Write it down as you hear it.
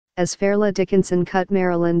as Fairleigh Dickinson cut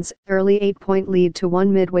Maryland's early 8-point lead to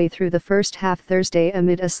 1 midway through the first half Thursday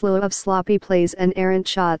amid a slew of sloppy plays and errant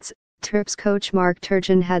shots. Terps coach Mark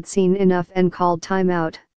Turgeon had seen enough and called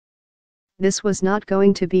timeout. This was not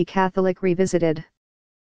going to be Catholic revisited.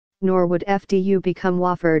 Nor would FDU become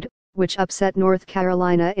Wofford, which upset North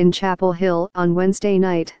Carolina in Chapel Hill on Wednesday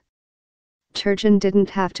night. Turgeon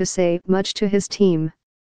didn't have to say much to his team.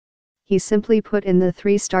 He simply put in the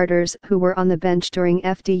 3 starters who were on the bench during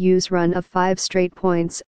FDU's run of 5 straight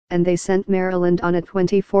points, and they sent Maryland on a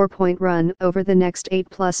 24-point run over the next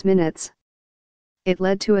 8+ minutes. It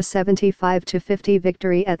led to a 75-50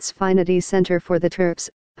 victory at Sfinity Center for the Terps,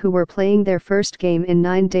 who were playing their first game in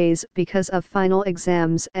 9 days because of final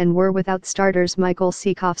exams and were without starters Michael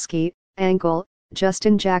Sikowski, ankle,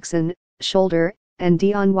 Justin Jackson, shoulder, and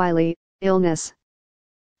Dion Wiley, illness.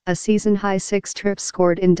 A season-high 6 Terps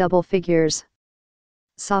scored in double figures.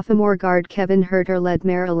 Sophomore guard Kevin Huerter led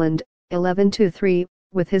Maryland, 11-3,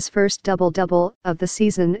 with his first double-double of the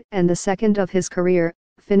season and the second of his career,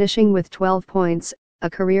 finishing with 12 points, a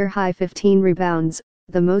career-high 15 rebounds,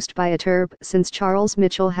 the most by a Terp since Charles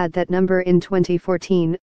Mitchell had that number in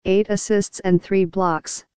 2014, 8 assists and 3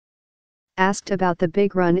 blocks. Asked about the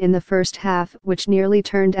big run in the first half, which nearly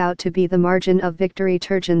turned out to be the margin of victory,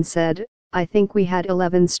 Turgeon said, "I think we had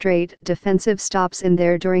 11 straight defensive stops in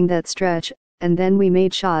there during that stretch, and then we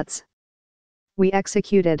made shots. We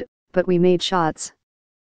executed, but we made shots.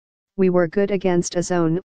 We were good against a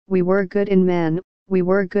zone, we were good in man, we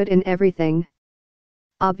were good in everything.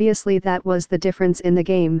 Obviously that was the difference in the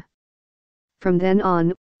game. From then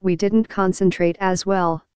on, we didn't concentrate as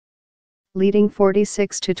well." Leading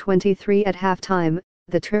 46-23 at halftime,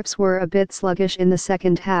 the Terps were a bit sluggish in the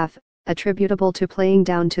second half, attributable to playing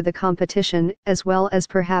down to the competition as well as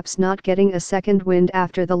perhaps not getting a second wind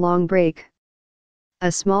after the long break.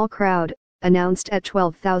 A small crowd, announced at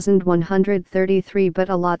 12,133 but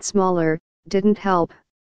a lot smaller, didn't help.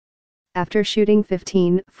 After shooting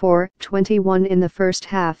 15 for 21 in the first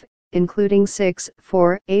half, including 6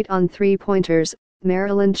 for 8 on 3-pointers,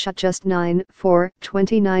 Maryland shot just 9 for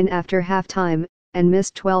 29 after halftime, and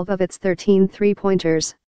missed 12 of its 13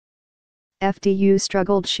 3-pointers. FDU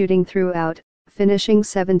struggled shooting throughout, finishing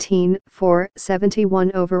 17 for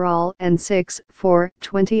 71 overall and 6 for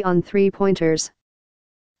 20 on 3-pointers.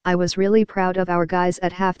 "I was really proud of our guys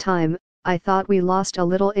at halftime. I thought we lost a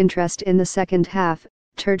little interest in the second half,"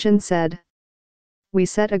 Turgeon said. "We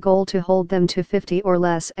set a goal to hold them to 50 or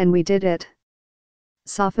less and we did it."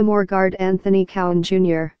 Sophomore guard Anthony Cowan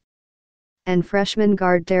Jr. and freshman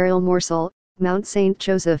guard Daryl Morsell, Mount St.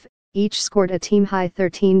 Joseph, each scored a team-high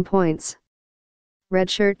 13 points.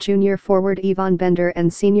 Redshirt junior forward Yvonne Bender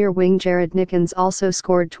and senior wing Jared Nickens also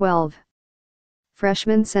scored 12.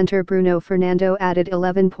 Freshman center Bruno Fernando added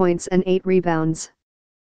 11 points and 8 rebounds.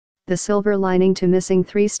 "The silver lining to missing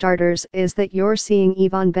 3 starters is that you're seeing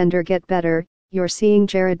Yvonne Bender get better, you're seeing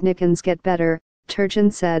Jared Nickens get better,"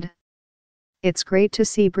 Turgeon said. "It's great to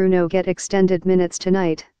see Bruno get extended minutes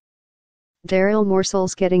tonight. Daryl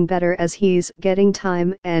Morsell's getting better as he's getting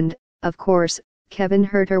time and, of course, Kevin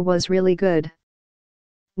Huerter was really good."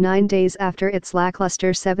 9 days after its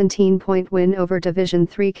lackluster 17-point win over Division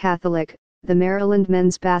III Catholic, the Maryland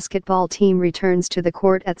men's basketball team returns to the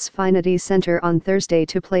court at Sfinity Center on Thursday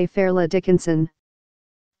to play Fairleigh Dickinson.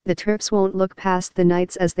 The Terps won't look past the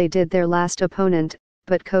Knights as they did their last opponent,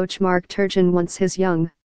 but coach Mark Turgeon wants his young.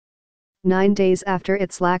 9 days after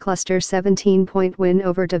its lackluster 17-point win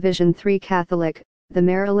over Division III Catholic, the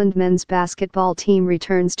Maryland men's basketball team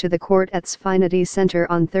returns to the court at Sfinity Center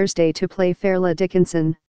on Thursday to play Fairleigh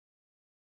Dickinson.